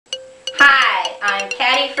I'm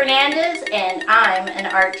Patty Fernandez and I'm an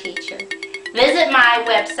art teacher. Visit my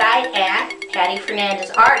website at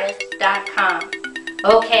pattyfernandezartist.com.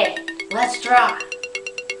 Okay, let's draw.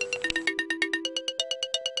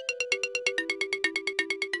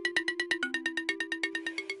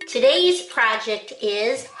 Today's project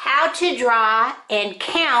is how to draw and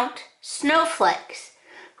count snowflakes.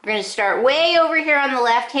 We're going to start way over here on the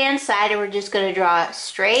left-hand side and we're just going to draw a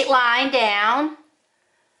straight line down,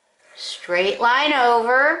 straight line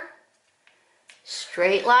over,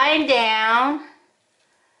 straight line down,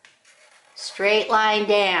 straight line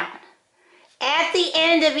down. At the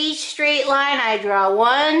end of each straight line, I draw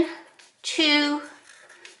 1, 2,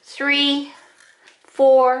 3,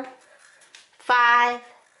 4, 5,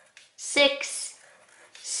 6,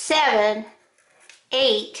 7,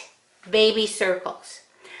 8 baby circles.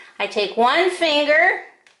 I take one finger,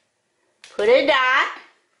 put a dot.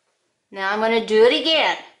 Now I'm going to do it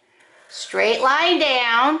again. Straight line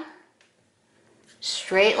down,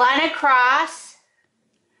 straight line across,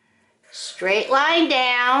 straight line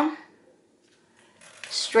down,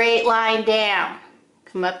 straight line down.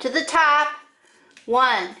 Come up to the top.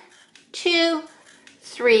 1, 2,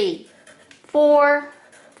 3, 4,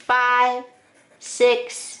 5,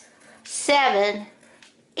 6, 7,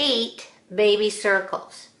 8 baby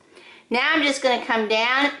circles. Now I'm just going to come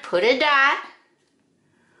down, put a dot,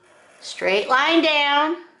 straight line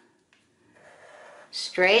down,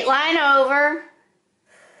 straight line over,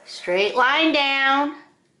 straight line down,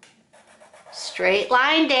 straight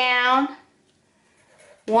line down.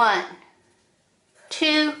 1,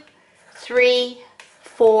 2, 3,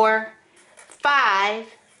 4, 5,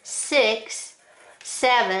 6,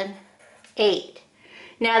 7, 8.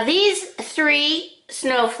 Now these 3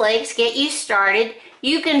 snowflakes get you started.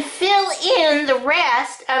 You can fill in the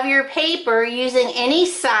rest of your paper using any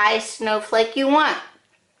size snowflake you want.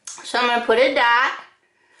 So I'm going to put a dot,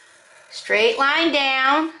 straight line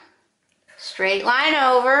down, straight line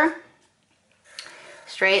over,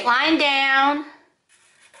 straight line down,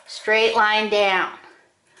 straight line down.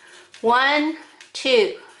 1,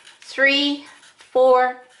 2, 3,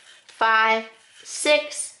 4, 5,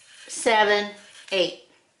 6, 7, 8.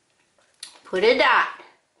 Put a dot.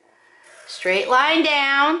 Straight line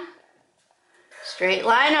down, straight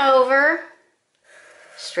line over,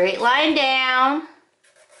 straight line down,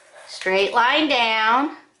 straight line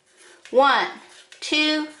down. 1,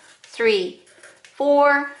 2, 3,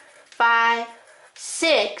 4, 5,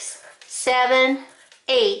 6, 7,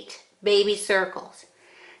 8 baby circles.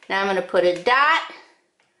 Now I'm going to put a dot,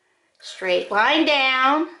 straight line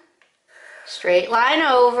down, straight line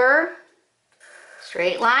over,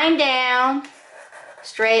 straight line down,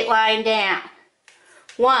 straight line down.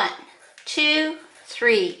 1, 2,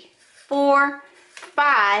 3, 4,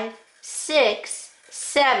 5, 6,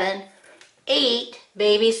 7, 8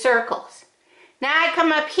 baby circles. Now I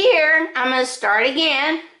come up here, I'm going to start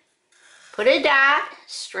again. Put a dot,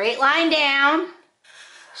 straight line down,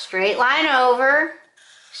 straight line over,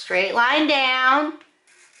 straight line down,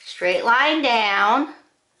 straight line down.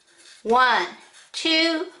 1,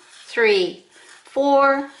 2, 3,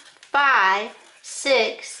 4, 5,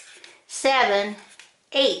 6, 7,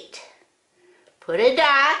 8. Put a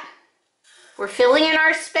dot. We're filling in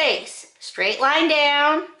our space. Straight line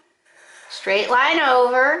down, straight line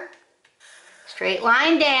over, straight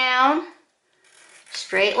line down,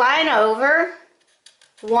 straight line over.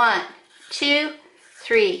 1, 2,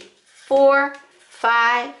 3, 4,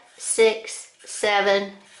 5, 6,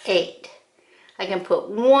 7, 8. I can put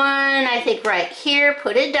 1, I think right here,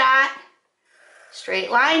 put a dot,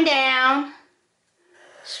 straight line down,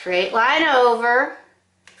 straight line over,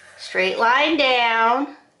 straight line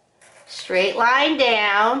down, straight line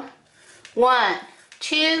down. 1,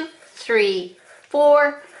 2, 3,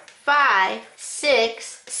 4, 5,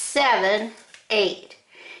 6, 7, 8.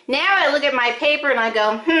 Now I look at my paper and I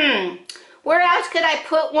go, where else could I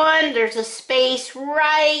put one? There's a space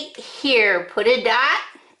right here. Put a dot,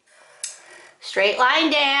 straight line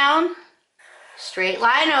down, straight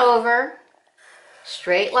line over,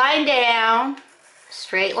 straight line down,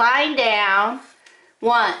 straight line down.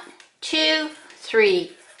 1, 2,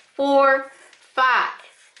 3, 4, 5,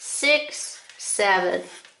 6, 7,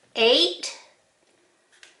 8.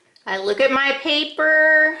 I look at my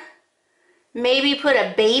paper, maybe put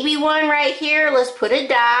a baby one right here. Let's put a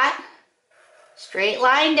dot, straight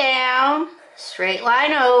line down, straight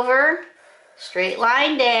line over, straight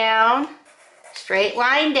line down, straight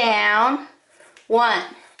line down. 1,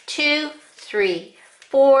 2, 3,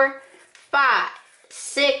 4, 5,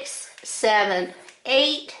 6, 7,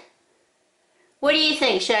 8. What do you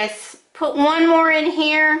think? Should I put one more in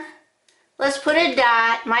here? Let's put a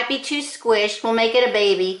dot. Might be too squished. We'll make it a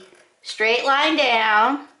baby. Straight line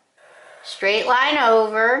down. Straight line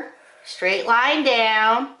over. Straight line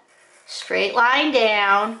down. Straight line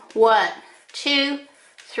down. 1, 2,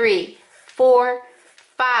 3, 4,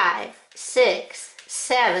 5, 6,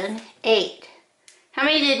 7, 8. How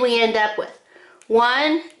many did we end up with?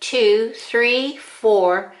 1, 2, 3,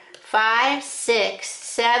 4, 5, 6,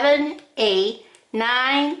 7, 8,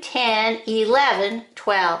 9, 10, 11,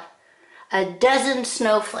 12. A dozen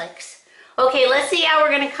snowflakes. Okay, let's see how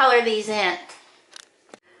we're going to color these in.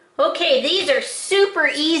 Okay, these are super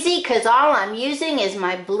easy because all I'm using is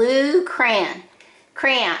my blue crayon.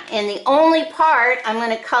 And the only part I'm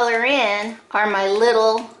going to color in are my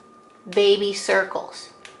little baby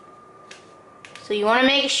circles. So you want to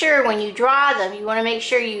make sure when you draw them, you want to make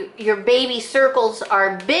sure your baby circles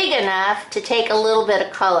are big enough to take a little bit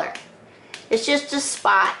of color. It's just a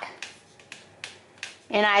spot.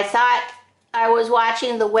 And I thought I was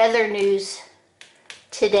watching the weather news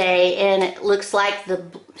today, and it looks like the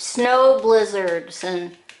snow blizzards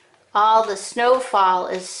and all the snowfall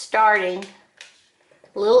is starting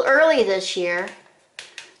a little early this year.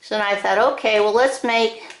 So then I thought, okay, well, let's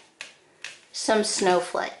make some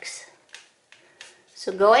snowflakes.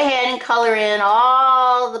 So go ahead and color in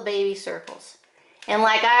all the baby circles. And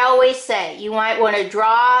like I always say, you might want to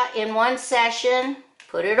draw in one session,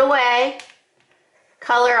 put it away,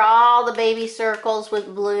 color all the baby circles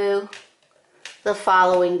with blue the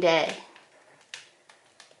following day.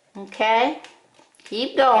 Okay?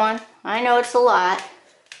 Keep going. I know it's a lot.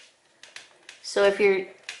 So if you're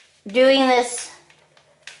doing this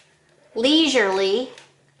leisurely,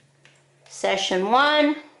 session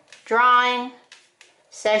 1, drawing,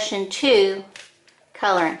 session 2,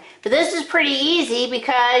 coloring. But this is pretty easy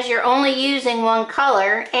because you're only using one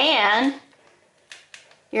color and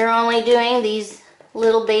you're only doing these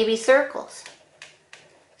little baby circles.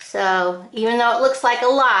 So even though it looks like a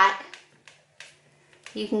lot,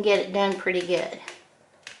 you can get it done pretty good.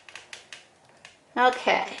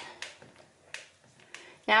 Okay.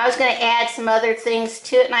 Now I was going to add some other things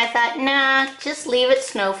to it, and I thought, nah, just leave it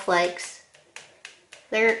snowflakes.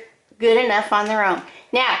 They're good enough on their own.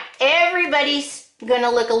 Now, everybody's going to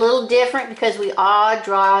look a little different because we all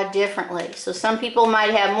draw differently. So some people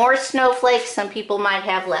might have more snowflakes, some people might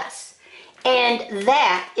have less. And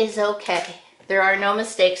that is okay. There are no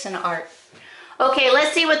mistakes in art. Okay,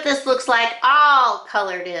 let's see what this looks like all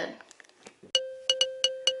colored in.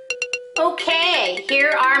 Okay,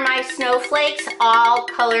 here are my snowflakes all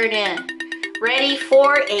colored in. Ready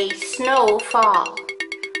for a snowfall.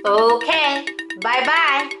 Okay,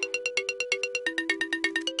 bye-bye.